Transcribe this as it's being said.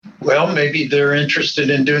Well, maybe they're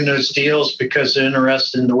interested in doing those deals because they're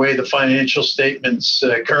interested in the way the financial statements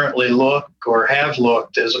currently look or have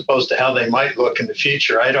looked, as opposed to how they might look in the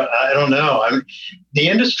future. I don't know. The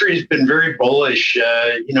industry has been very bullish.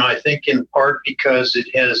 I think in part because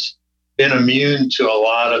it has been immune to a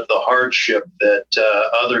lot of the hardship that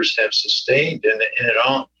others have sustained, and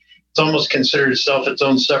it's almost considered itself its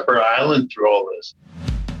own separate island through all this.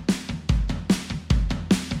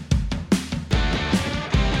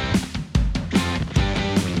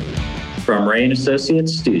 From Ray &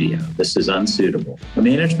 Associates Studio, this is Unsuitable, a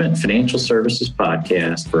management and financial services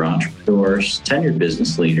podcast for entrepreneurs, tenured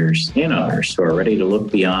business leaders, and others who are ready to look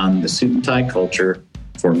beyond the suit and tie culture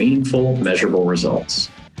for meaningful, measurable results.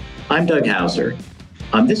 I'm Doug Hauser.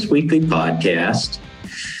 On this weekly podcast,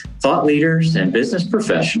 thought leaders and business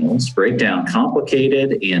professionals break down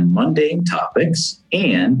complicated and mundane topics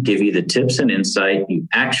and give you the tips and insight you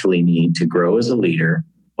actually need to grow as a leader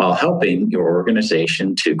while helping your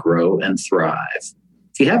organization to grow and thrive.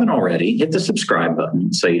 If you haven't already, hit the subscribe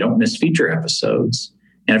button so you don't miss future episodes.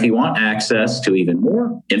 And if you want access to even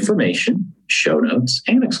more information, show notes,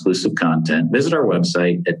 and exclusive content, visit our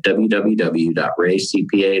website at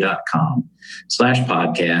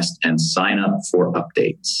www.raycpa.com/podcast and sign up for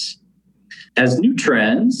updates. As new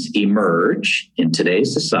trends emerge in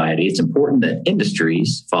today's society, it's important that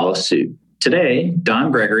industries follow suit. Today,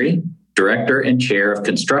 Don Gregory, Director and Chair of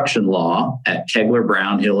Construction Law at Kegler,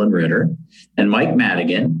 Brown, Hill & Ritter, and Mike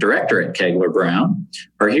Madigan, Director at Kegler Brown,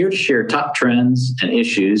 are here to share top trends and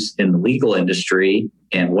issues in the legal industry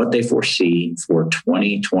and what they foresee for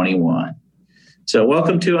 2021. So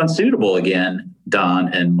welcome to Unsuitable again,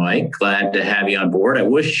 Don and Mike. Glad to have you on board. I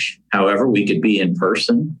wish, however, we could be in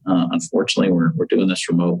person. Unfortunately, we're doing this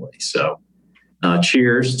remotely. So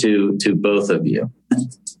cheers to both of you.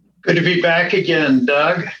 Good to be back again,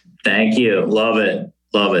 Doug. Thank you. Love it.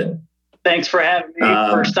 Thanks for having me.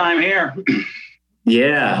 First time here.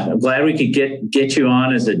 Yeah, I'm glad we could get you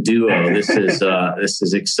on as a duo. This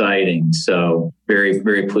is exciting. So very,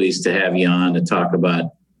 very pleased to have you on to talk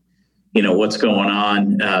about, what's going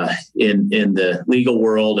on in the legal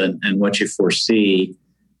world and what you foresee.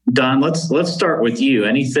 Don, let's start with you.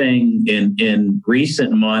 Anything in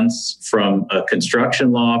recent months from a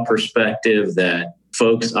construction law perspective that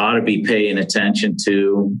folks ought to be paying attention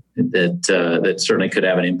to that certainly could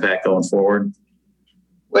have an impact going forward?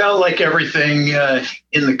 Well, like everything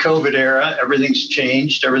in the COVID era, everything's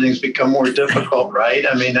changed. Everything's become more difficult, right?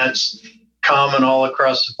 I mean, that's common all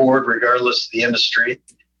across the board, regardless of the industry.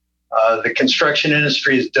 The construction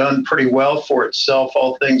industry has done pretty well for itself,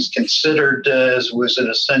 all things considered, as it was an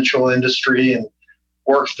essential industry and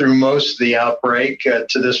worked through most of the outbreak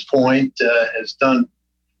to this point, has done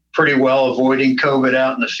pretty well avoiding COVID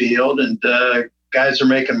out in the field, and guys are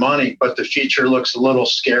making money, but the future looks a little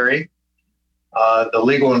scary. The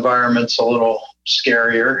legal environment's a little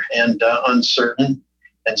scarier and uncertain,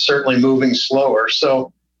 and certainly moving slower.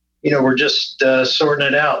 So, we're just sorting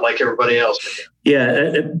it out like everybody else. Yeah,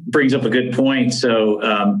 it brings up a good point. So,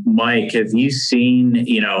 Mike, have you seen,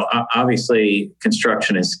 obviously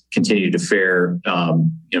construction has continued to fare,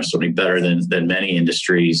 certainly better than many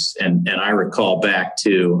industries. And I recall back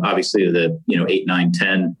to obviously the, 8, 9,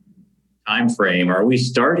 10 timeframe. Are we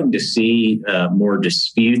starting to see more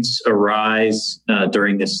disputes arise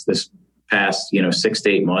during this past, 6 to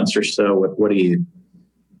 8 months or so? What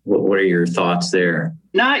are your thoughts there?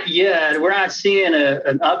 Not yet. We're not seeing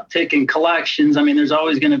an uptick in collections. I mean, there's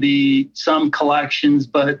always going to be some collections,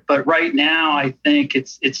 but right now, I think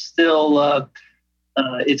it's still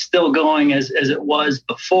going as it was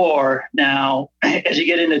before. Now, as you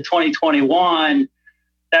get into 2021,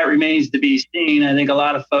 that remains to be seen. I think a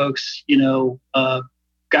lot of folks,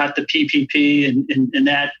 got the PPP and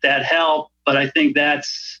that helped, but I think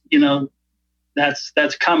that's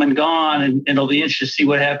come and gone, and it'll be interesting to see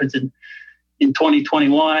what happens in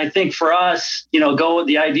 2021. I think for us,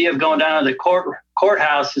 the idea of going down to the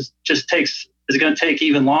courthouse is going to take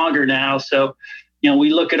even longer now. So,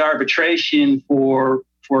 we look at arbitration for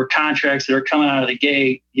contracts that are coming out of the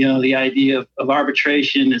gate. The idea of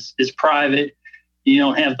arbitration is private. You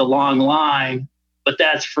don't have the long line, but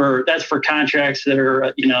that's for contracts that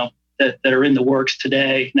are that are in the works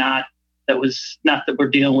today. Not that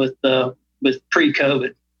we're dealing with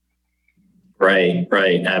pre-COVID. Right,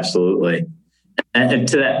 absolutely. And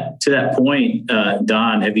to that point,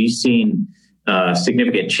 Don, have you seen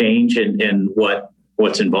significant change in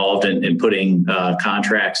what's involved in putting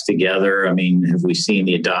contracts together? I mean, have we seen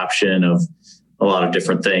the adoption of a lot of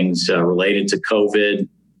different things related to COVID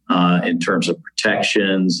in terms of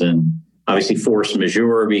protections? And obviously force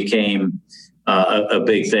majeure became a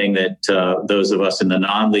big thing that those of us in the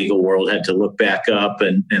non-legal world had to look back up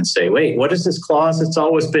and say, wait, what is this clause that's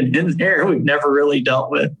always been in there we've never really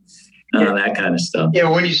dealt with? That kind of stuff. Yeah,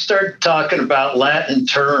 when you start talking about Latin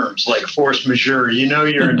terms like force majeure,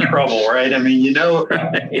 you're in trouble, right? I mean,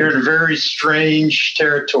 right. You're in a very strange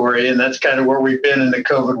territory, and that's kind of where we've been in the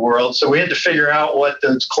COVID world. So we had to figure out what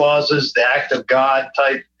those clauses, the act of God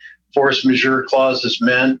type force majeure clauses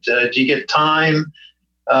meant. Do you get time?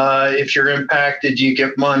 If you're impacted, do you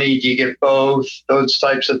get money? Do you get both? Those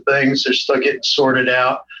types of things are still getting sorted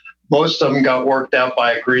out. Most of them got worked out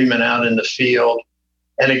by agreement out in the field.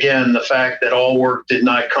 And again, the fact that all work did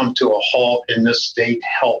not come to a halt in this state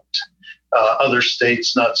helped. Other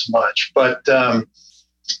states, not so much. But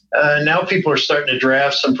now people are starting to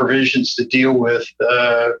draft some provisions to deal with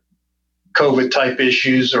COVID-type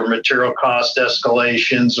issues or material cost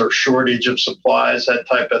escalations or shortage of supplies, that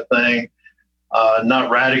type of thing.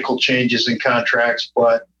 Not radical changes in contracts,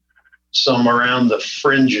 but some around the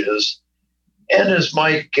fringes. And as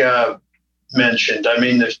Mike mentioned, I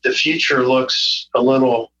mean, the future looks a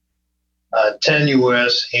little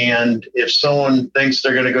tenuous. And if someone thinks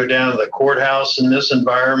they're going to go down to the courthouse in this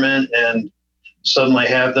environment and suddenly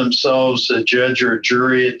have themselves a judge or a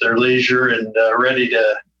jury at their leisure and ready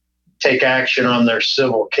to take action on their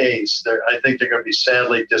civil case, I think they're going to be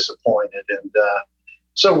sadly disappointed. And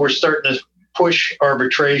so we're starting to push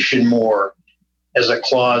arbitration more as a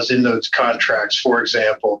clause in those contracts, for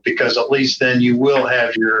example, because at least then you will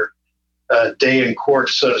have your day in court,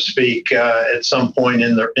 so to speak, at some point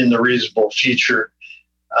in the reasonable future.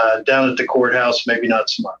 Down at the courthouse, maybe not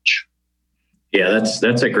so much. Yeah,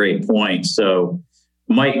 that's a great point. So,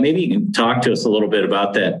 Mike, maybe you can talk to us a little bit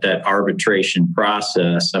about that arbitration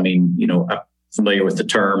process. I mean, I'm familiar with the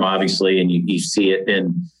term, obviously, and you see it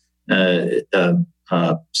in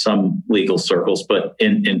some legal circles, but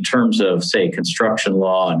in terms of, say, construction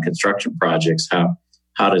law and construction projects,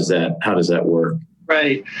 how does that work?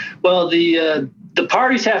 Right. Well, the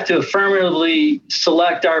parties have to affirmatively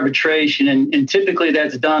select arbitration, and typically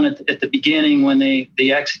that's done at the beginning when they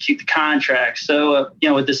execute the contract. So,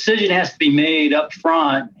 a decision has to be made up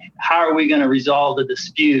front. How are we going to resolve the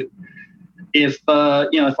dispute? If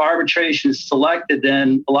arbitration is selected,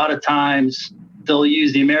 then a lot of times they'll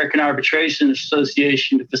use the American Arbitration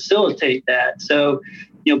Association to facilitate that. So,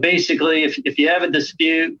 basically, if you have a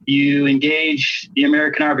dispute, you engage the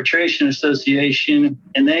American Arbitration Association,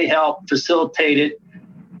 and they help facilitate it.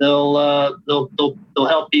 They'll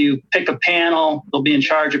help you pick a panel. They'll be in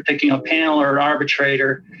charge of picking a panel or an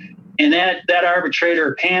arbitrator, and that arbitrator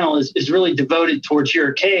or panel is really devoted towards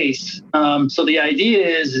your case. So the idea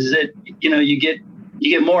is that you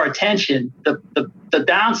get more attention. The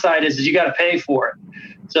downside is you got to pay for it.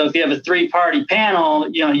 So if you have a 3-party panel,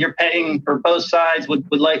 you're paying, or both sides would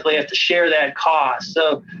likely have to share that cost.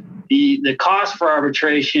 So the cost for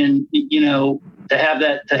arbitration, to have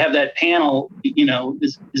that panel,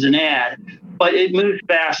 is an add, but it moves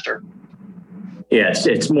faster. Yeah,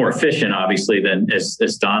 it's more efficient, obviously, than as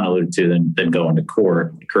Don alluded to, than going to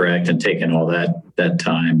court, correct, and taking all that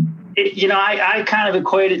time. I kind of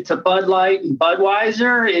equate it to Bud Light and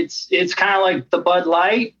Budweiser. It's kind of like the Bud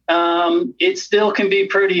Light. It still can be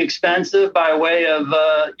pretty expensive by way of,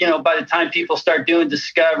 by the time people start doing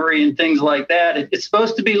discovery and things like that. It's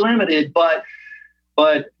supposed to be limited, but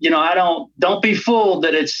don't be fooled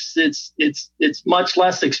that it's much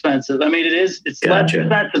less expensive. I mean, it's less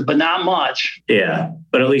expensive, but not much. Yeah,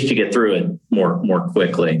 but at least you get through it more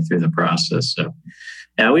quickly through the process. So.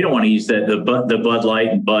 Now, we don't want to use the Bud Light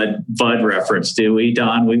and Bud reference, do we,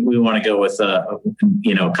 Don? We want to go with a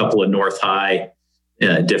couple of North High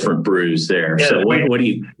different brews there. Yeah, so what do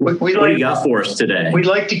you got for us today? We'd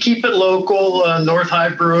like to keep it local. North High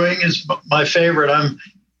Brewing is my favorite.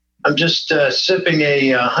 I'm just sipping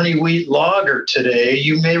a honey wheat lager today.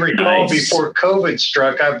 You may recall before COVID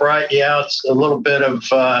struck, I brought you out a little bit of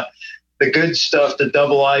the good stuff, the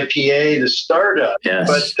double IPA, the startup.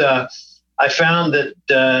 Yes. But I found that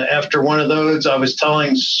after one of those, I was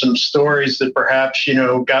telling some stories that perhaps,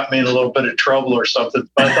 got me in a little bit of trouble or something.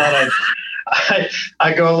 But I thought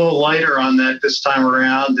I'd go a little lighter on that this time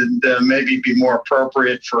around and maybe be more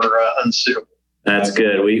appropriate for Unsuitable. That's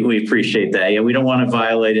good. We appreciate that. Yeah, we don't want to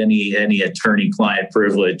violate any attorney-client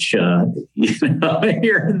privilege, here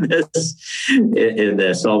in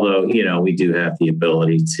this. Although we do have the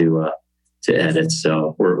ability to edit,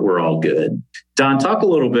 so we're all good. Don, talk a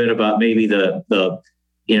little bit about maybe the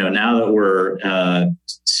now that we're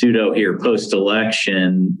pseudo here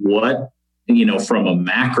post-election, what from a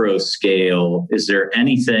macro scale, is there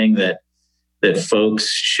anything that that folks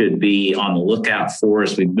should be on the lookout for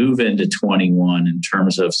as we move into 21 in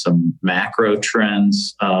terms of some macro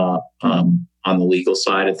trends on the legal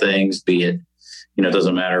side of things, be it, it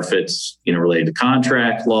doesn't matter if it's, related to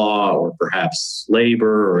contract law or perhaps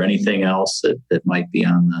labor or anything else that might be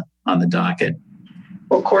on the docket?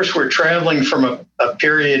 Well, of course, we're traveling from a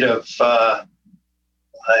period of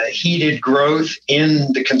heated growth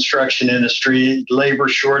in the construction industry, labor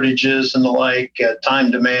shortages and the like,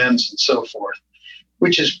 time demands and so forth,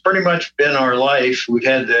 which has pretty much been our life. We've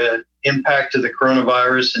had the impact of the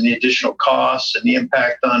coronavirus and the additional costs and the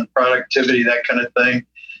impact on productivity, that kind of thing,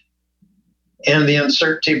 and the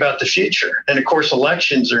uncertainty about the future. And of course,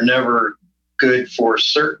 elections are never good for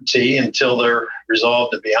certainty until they're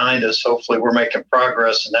resolved and behind us. Hopefully we're making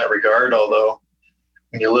progress in that regard, although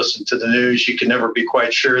when you listen to the news, you can never be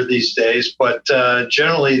quite sure these days. But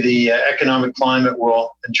generally, the economic climate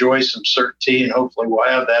will enjoy some certainty, and hopefully we'll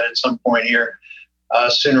have that at some point here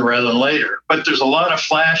sooner rather than later. But there's a lot of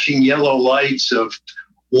flashing yellow lights of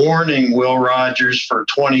warning, Will Rogers, for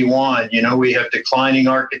 21. We have declining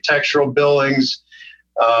architectural billings.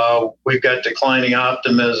 We've got declining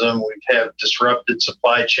optimism. We have disrupted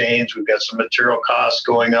supply chains. We've got some material costs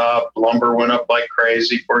going up. Lumber went up like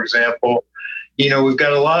crazy, for example. We've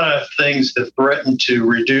got a lot of things that threaten to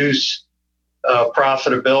reduce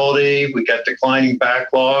profitability. We got declining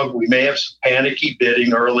backlog. We may have some panicky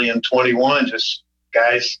bidding early in 21, just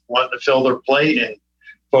guys wanting to fill their plate and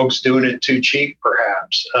folks doing it too cheap,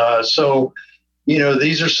 perhaps. So,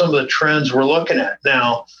 these are some of the trends we're looking at.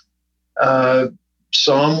 Now,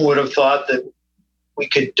 some would have thought that we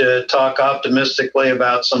could talk optimistically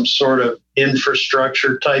about some sort of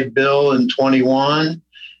infrastructure type bill in 21.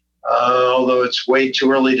 Although it's way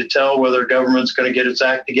too early to tell whether government's going to get its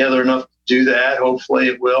act together enough to do that. Hopefully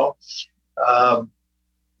it will.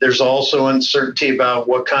 There's also uncertainty about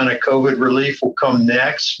what kind of COVID relief will come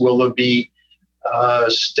next. Will there be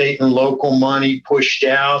state and local money pushed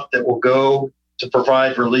out that will go to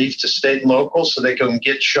provide relief to state and local so they can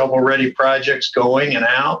get shovel-ready projects going and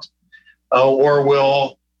out? Or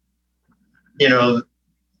will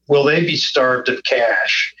they be starved of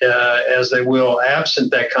cash, as they will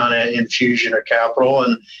absent that kind of infusion of capital,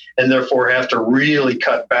 and therefore have to really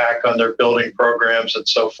cut back on their building programs and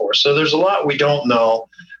so forth? So there's a lot we don't know,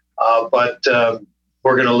 but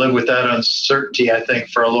we're going to live with that uncertainty, I think,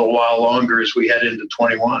 for a little while longer as we head into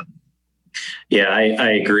 21. Yeah,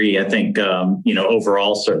 I agree. I think,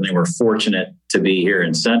 overall, certainly we're fortunate to be here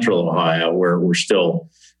in Central Ohio, where we're still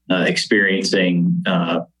experiencing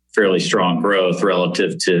fairly strong growth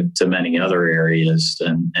relative to many other areas.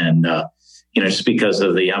 And just because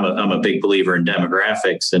of I'm a big believer in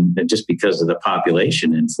demographics, and just because of the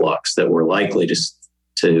population influx that we're likely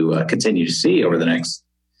to continue to see over the next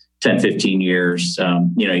 10, 15 years,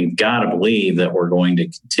 you've got to believe that we're going to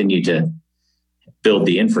continue to build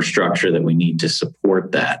the infrastructure that we need to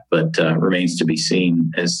support that, but remains to be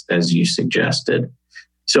seen, as you suggested.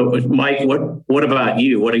 So, Mike, what about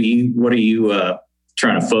you? What are you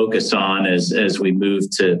trying to focus on as we move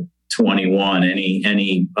to 21?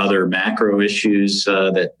 Any other macro issues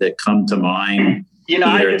that come to mind?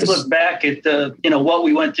 I just look back at what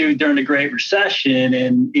we went through during the Great Recession,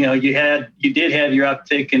 and you did have your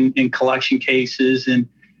uptick in collection cases,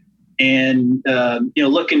 and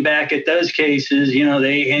looking back at those cases,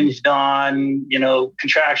 they hinged on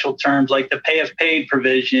contractual terms like the pay if paid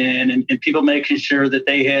provision, and people making sure that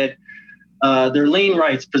they had their lien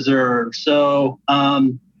rights preserved. So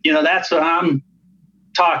that's what I'm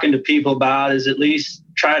talking to people about, is at least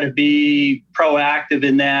try to be proactive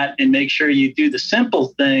in that and make sure you do the simple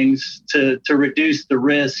things to reduce the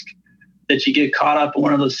risk that you get caught up in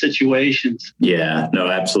one of those situations. Yeah, no,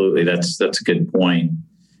 absolutely. That's a good point.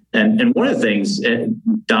 And one of the things,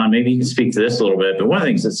 Don, maybe you can speak to this a little bit, but one of the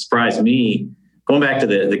things that surprised me going back to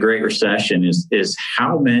the Great Recession is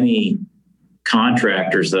how many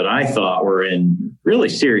contractors that I thought were in really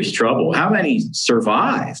serious trouble, how many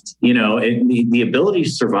survived. The ability to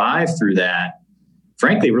survive through that,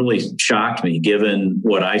 frankly, really shocked me, given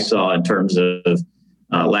what I saw in terms of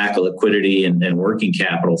lack of liquidity and working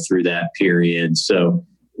capital through that period. So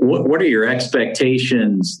what are your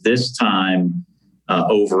expectations this time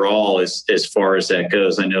overall as far as that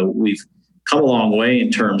goes? I know we've come a long way in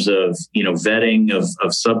terms of, vetting of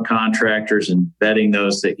subcontractors and vetting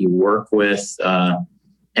those that you work with.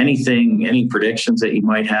 Any predictions that you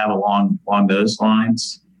might have along those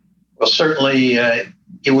lines? Well, certainly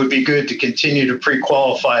it would be good to continue to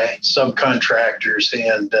pre-qualify subcontractors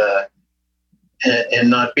and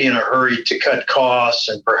not be in a hurry to cut costs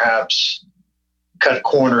and perhaps cut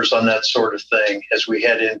corners on that sort of thing as we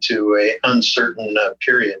head into a uncertain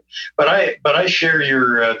period. But I share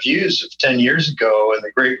your views of 10 years ago in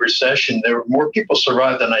the Great Recession. There were more people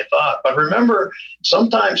survived than I thought. But remember,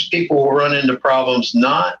 sometimes people will run into problems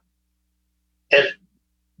not at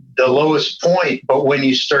the lowest point, but when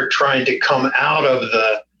you start trying to come out of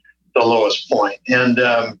the lowest point. And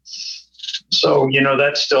so,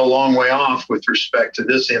 that's still a long way off with respect to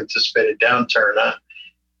this anticipated downturn.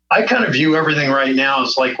 I kind of view everything right now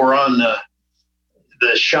as like we're on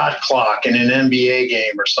the shot clock in an NBA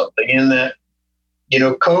game or something, in that,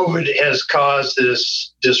 COVID has caused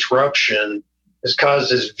this disruption, has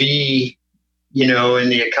caused this V, in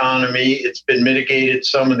the economy. It's been mitigated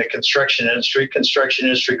some in the construction industry. Construction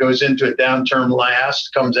industry goes into a downturn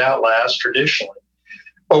last, comes out last traditionally.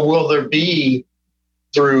 But will there be,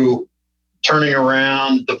 through turning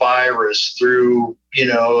around the virus, through,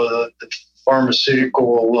 the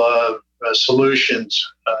pharmaceutical solutions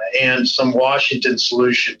and some Washington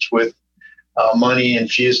solutions with money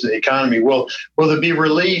infused in the economy, will there be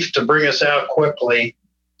relief to bring us out quickly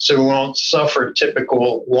so we won't suffer a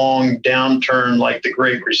typical long downturn like the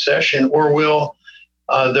Great Recession? Or will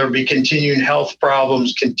there be continuing health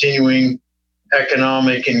problems, continuing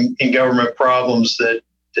economic and government problems that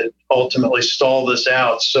ultimately stall this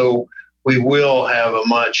out? So we will have a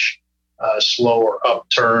much slower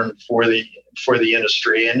upturn for the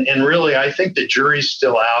industry. And really, I think the jury's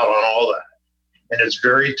still out on all that. And it's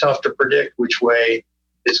very tough to predict which way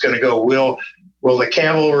it's going to go. Will the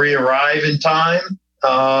cavalry arrive in time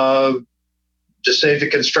to save the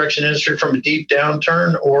construction industry from a deep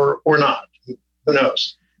downturn or not? Who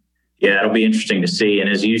knows? Yeah, it'll be interesting to see. And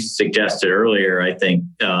as you suggested earlier, I think,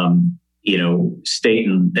 state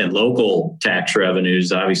and local tax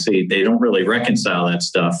revenues, obviously, they don't really reconcile that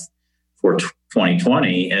stuff for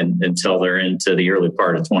 2020 until they're into the early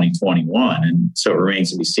part of 2021. And so it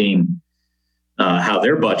remains to be seen how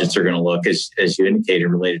their budgets are going to look, as you indicated,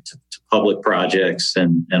 related to public projects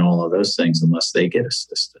and all of those things, unless they get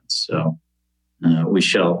assistance. So we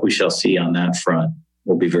shall see on that front.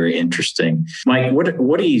 Will be very interesting. Mike,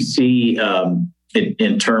 what do you see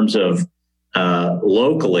in terms of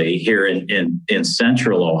locally here in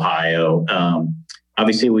Central Ohio?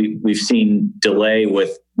 Obviously, we've seen delay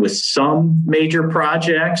with some major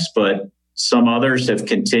projects, but some others have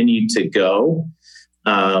continued to go.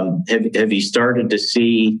 Have you started to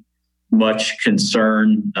see much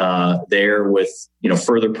concern there with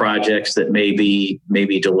further projects that may be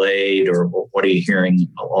delayed, or what are you hearing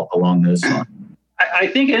along those lines? I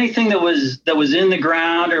think anything that was in the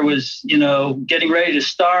ground or was getting ready to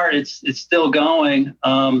start, it's still going.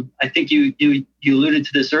 I think you alluded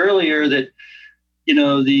to this earlier, that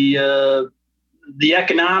the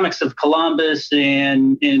economics of Columbus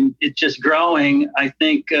and it just growing. I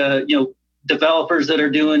think developers that are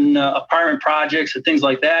doing apartment projects and things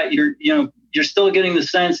like that, you're still getting the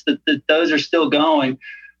sense that those are still going.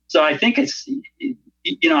 So I think it's.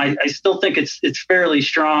 I still think it's fairly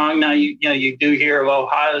strong. Now you do hear of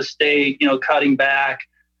Ohio State, cutting back.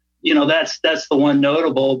 That's the one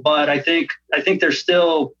notable. But I think there's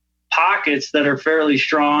still pockets that are fairly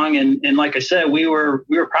strong. And like I said, we were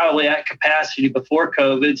probably at capacity before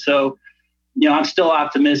COVID. So I'm still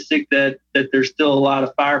optimistic that there's still a lot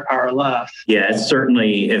of firepower left. Yeah, it's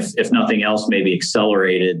certainly, if nothing else, maybe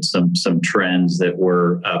accelerated some trends that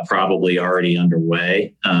were probably already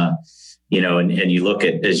underway. And you look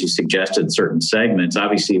at, as you suggested, certain segments.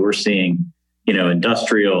 Obviously, we're seeing,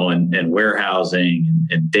 industrial and warehousing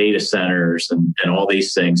and data centers and all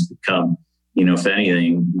these things become, if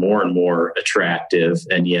anything, more and more attractive.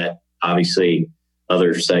 And yet, obviously,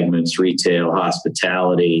 other segments, retail,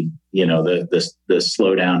 hospitality, the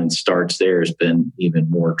slowdown in starts there has been even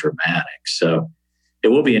more dramatic. So it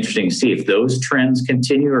will be interesting to see if those trends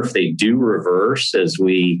continue or if they do reverse as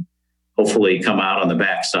we hopefully come out on the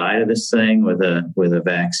backside of this thing with a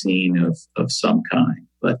vaccine of some kind.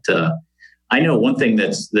 But I know one thing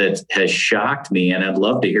that has shocked me, and I'd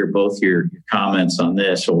love to hear both your comments on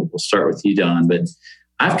this. So we'll start with you, Don. But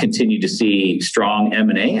I've continued to see strong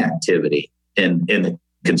M&A activity in the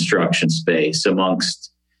construction space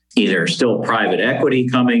amongst either still private equity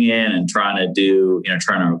coming in and trying to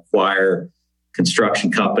acquire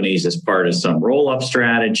construction companies as part of some roll-up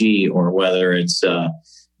strategy, or whether it's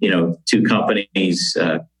two companies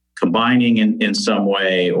combining in some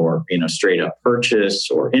way, or straight up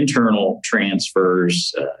purchase or internal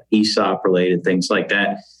transfers, ESOP related things like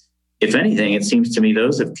that. If anything, it seems to me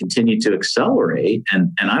those have continued to accelerate,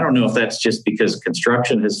 and I don't know if that's just because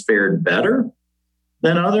construction has fared better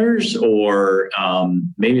than others, or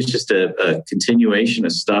maybe it's just a continuation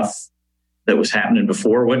of stuff that was happening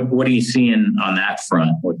before. What are you seeing on that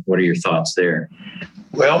front? What are your thoughts there?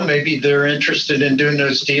 Well, maybe they're interested in doing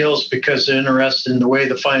those deals because they're interested in the way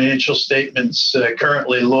the financial statements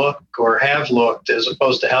currently look or have looked, as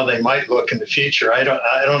opposed to how they might look in the future. I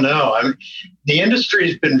don't know. The industry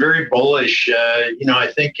has been very bullish.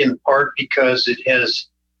 I think in part because it has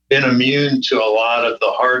been immune to a lot of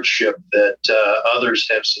the hardship that others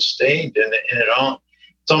have sustained, and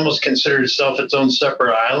it's almost considered itself its own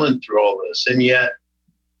separate island through all this. And yet,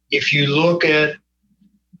 if you look at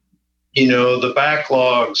the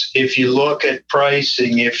backlogs, if you look at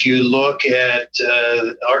pricing, if you look at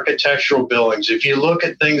architectural billings, if you look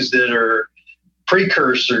at things that are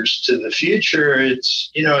precursors to the future,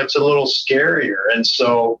 it's a little scarier. And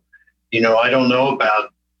so, I don't know about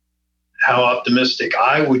how optimistic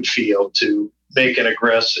I would feel to make an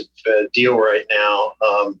aggressive deal right now,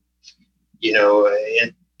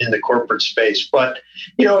 in the corporate space. But,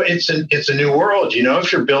 it's a new world.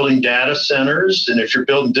 If you're building data centers and if you're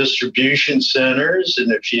building distribution centers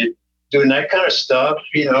and if you're doing that kind of stuff,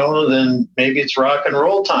 then maybe it's rock and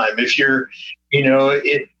roll time. If you're,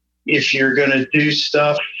 if you're going to do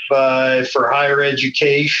stuff for higher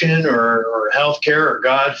education or healthcare, or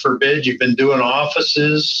God forbid, you've been doing office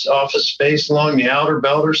space along the outer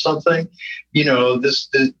belt or something,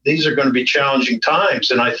 these are going to be challenging times.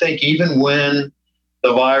 And I think even when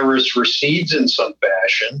the virus recedes in some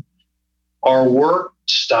fashion, our work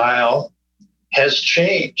style has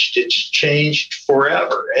changed. It's changed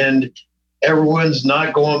forever. And everyone's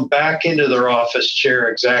not going back into their office chair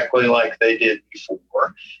exactly like they did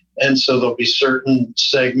before. And so there'll be certain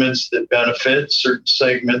segments that benefit, certain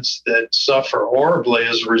segments that suffer horribly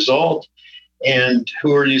as a result. And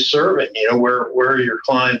who are you serving? Where are your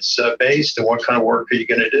clients based, and what kind of work are you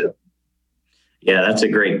going to do? Yeah, that's a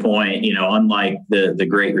great point. Unlike the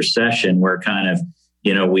Great Recession, where kind of,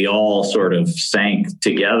 we all sort of sank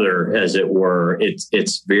together, as it were,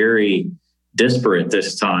 it's very disparate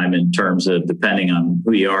this time in terms of depending on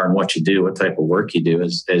who you are and what you do, what type of work you do,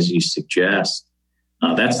 as you suggest.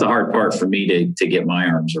 That's the hard part for me to get my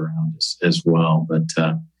arms around as well. But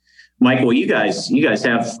Michael, you guys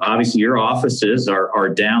have, obviously your offices are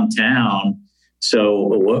downtown. So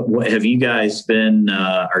what have you guys been,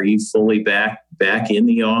 are you fully back in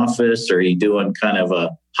the office? Or are you doing kind of a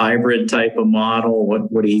hybrid type of model?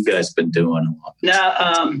 What have you guys been doing?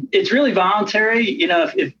 No, it's really voluntary.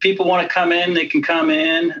 If people want to come in, they can come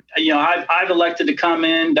in. I've elected to come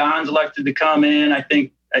in. Don's elected to come in. I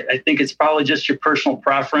think it's probably just your personal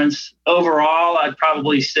preference. Overall, I'd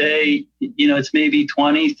probably say, it's maybe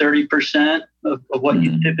 20, 30% of what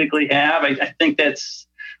you typically have. I think that's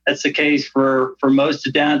the case for most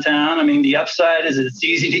of downtown. I mean, the upside is it's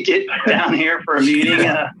easy to get down here for a meeting,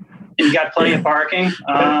 and you got plenty of parking.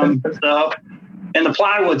 And the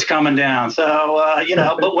plywood's coming down. So,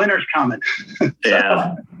 but winter's coming. So.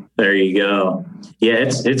 Yeah, there you go. Yeah,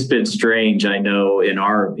 it's been strange. I know in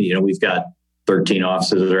our, we've got 13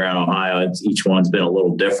 offices around Ohio. Each one's been a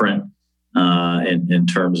little different in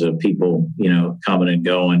terms of people, coming and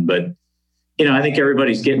going. But, I think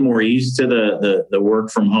everybody's getting more used to the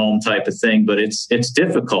work from home type of thing. But it's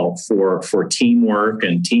difficult for teamwork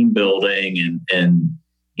and team building and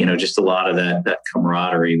just a lot of that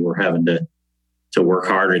camaraderie. We're having to work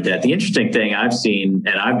harder at that. The interesting thing I've seen,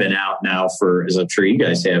 and I've been out now for, as I'm sure you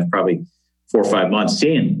guys have, probably 4 or 5 months,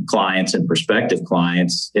 seeing clients and prospective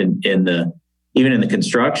clients even in the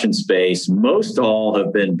construction space. Most all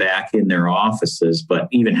have been back in their offices, but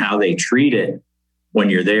even how they treat it when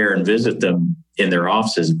you're there and visit them in their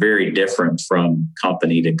offices, very different from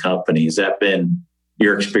company to company. Has that been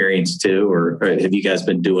your experience too, or have you guys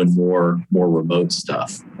been doing more remote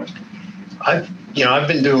stuff? I've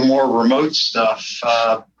been doing more remote stuff,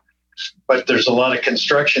 but there's a lot of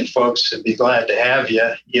construction folks who'd be glad to have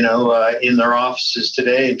you, in their offices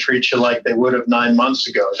today and treat you like they would have 9 months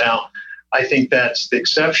ago. Now, I think that's the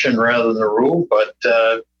exception rather than the rule, but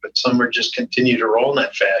some are just continue to roll in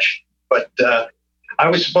that fashion. But I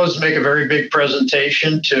was supposed to make a very big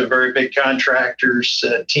presentation to a very big contractors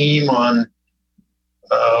team on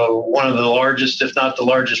one of the largest, if not the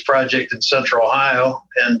largest project in Central Ohio.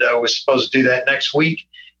 And I was supposed to do that next week.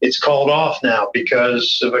 It's called off now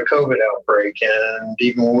because of a COVID outbreak. And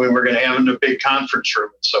even when we were going to have it in a big conference room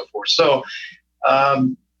and so forth. So,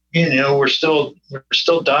 we're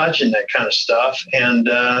still dodging that kind of stuff. And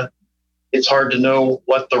it's hard to know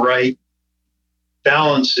what the right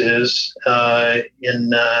balance is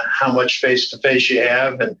in how much face-to-face you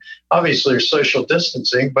have. And obviously there's social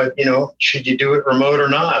distancing, but, should you do it remote or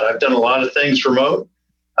not? I've done a lot of things remote,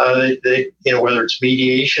 whether it's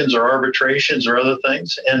mediations or arbitrations or other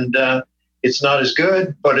things. And it's not as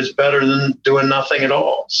good, but it's better than doing nothing at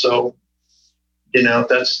all. So,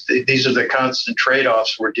 these are the constant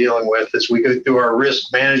trade-offs we're dealing with as we go through our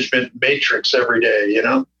risk management matrix every day,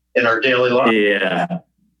 in our daily life. Yeah,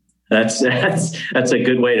 that's a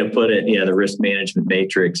good way to put it. Yeah, the risk management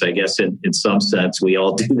matrix. I guess in some sense we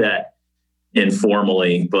all do that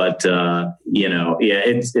informally, but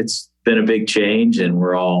it's been a big change, and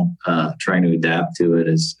we're all trying to adapt to it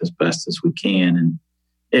as best as we can. And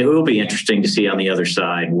it will be interesting to see on the other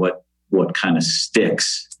side what kind of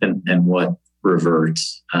sticks and what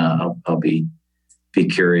reverts. I'll be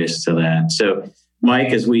curious to that. So,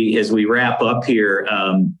 Mike, as we wrap up here,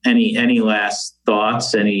 any last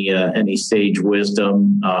thoughts? Any sage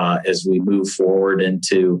wisdom as we move forward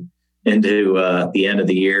into the end of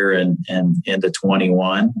the year and into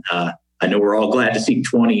 21? I know we're all glad to see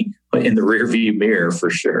 20 in the rearview mirror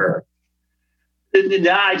for sure.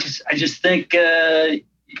 I just think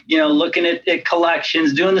looking at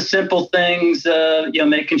collections, doing the simple things,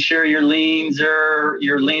 making sure your liens are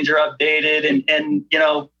updated, and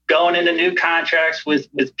going into new contracts with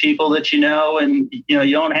people that and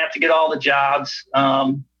you don't have to get all the jobs.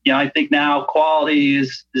 I think now quality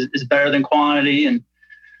is better than quantity, and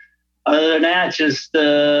other than that, just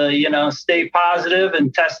stay positive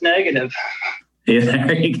and test negative. Yeah,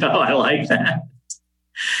 there you go. I like that.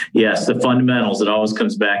 Yes, the fundamentals. It always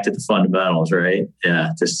comes back to the fundamentals, right? Yeah,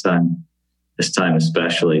 this time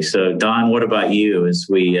especially. So, Don, what about you as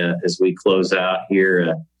we close out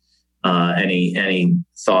here? Any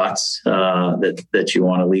thoughts that you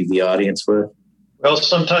want to leave the audience with? Well,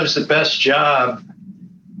 sometimes the best job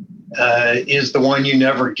is the one you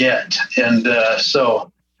never get, and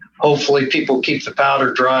so hopefully people keep the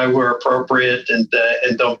powder dry where appropriate, and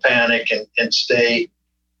don't panic, and stay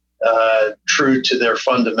true to their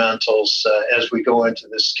fundamentals as we go into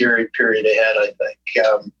this scary period ahead, I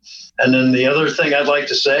think. And then the other thing I'd like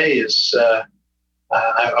to say is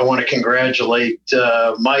I want to congratulate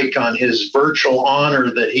Mike on his virtual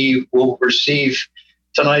honor that he will receive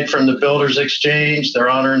tonight from the Builders Exchange. They're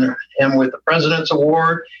honoring him with the President's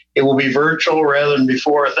Award. It will be virtual rather than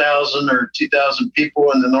before 1,000 or 2,000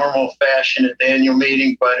 people in the normal fashion at the annual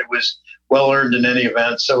meeting, but it was well earned in any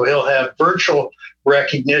event. So he'll have virtual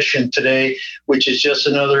recognition today, which is just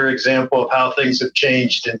another example of how things have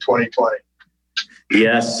changed in 2020.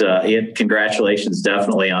 Yes, congratulations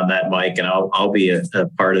definitely on that, Mike, and I'll be a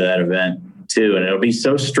part of that event too. And it'll be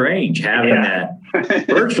so strange having that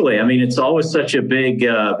virtually. I mean, it's always such a big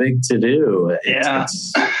to do.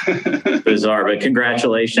 It's bizarre, but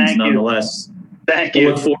congratulations nonetheless. Thank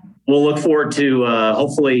you. We'll look forward to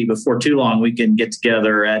hopefully before too long we can get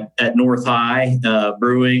together at North High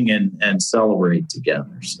Brewing and celebrate together.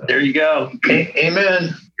 So. There you go.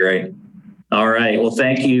 Amen. Great. All right. Well,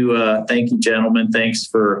 thank you, gentlemen. Thanks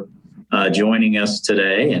for joining us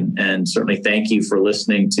today, and certainly thank you for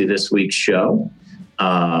listening to this week's show.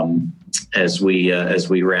 As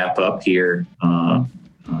we wrap up here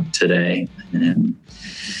today, and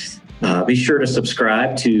be sure to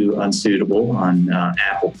subscribe to Unsuitable on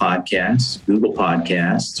Apple Podcasts, Google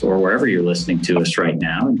Podcasts, or wherever you're listening to us right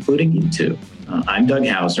now, including YouTube. I'm Doug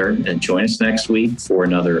Hauser, and join us next week for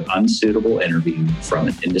another Unsuitable interview from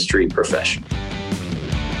an industry professional.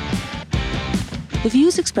 The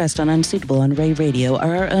views expressed on Unsuitable on Ray Radio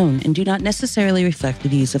are our own and do not necessarily reflect the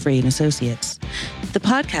views of Ray & Associates. The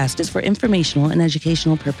podcast is for informational and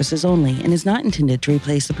educational purposes only and is not intended to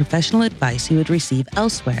replace the professional advice you would receive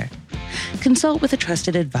elsewhere. Consult with a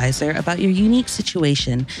trusted advisor about your unique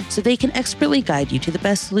situation so they can expertly guide you to the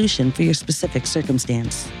best solution for your specific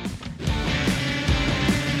circumstance.